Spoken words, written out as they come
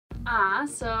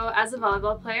So as a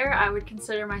volleyball player, I would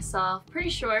consider myself pretty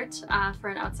short. For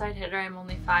an outside hitter, I'm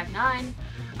only 5'9".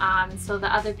 So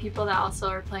the other people that also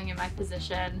are playing in my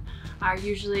position are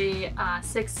usually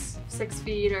 6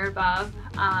 feet or above.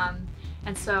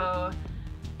 And so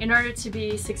in order to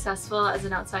be successful as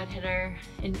an outside hitter,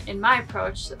 in my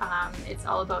approach, it's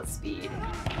all about speed.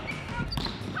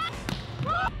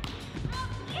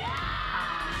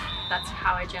 That's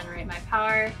how I generate my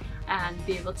power and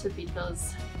be able to beat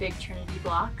those big Trinity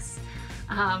blocks.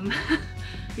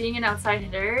 Being an outside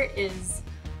hitter is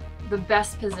the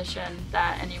best position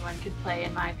that anyone could play,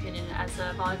 in my opinion, as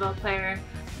a volleyball player.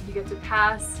 You get to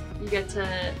pass, you get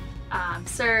to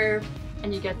serve,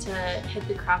 and you get to hit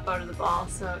the crap out of the ball.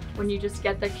 So when you just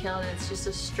get the kill and it's just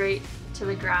a straight to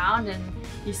the ground and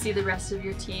you see the rest of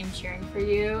your team cheering for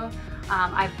you,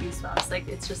 I have goosebumps. Like,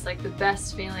 it's just like the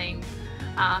best feeling,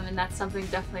 and that's something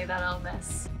definitely that I'll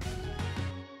miss.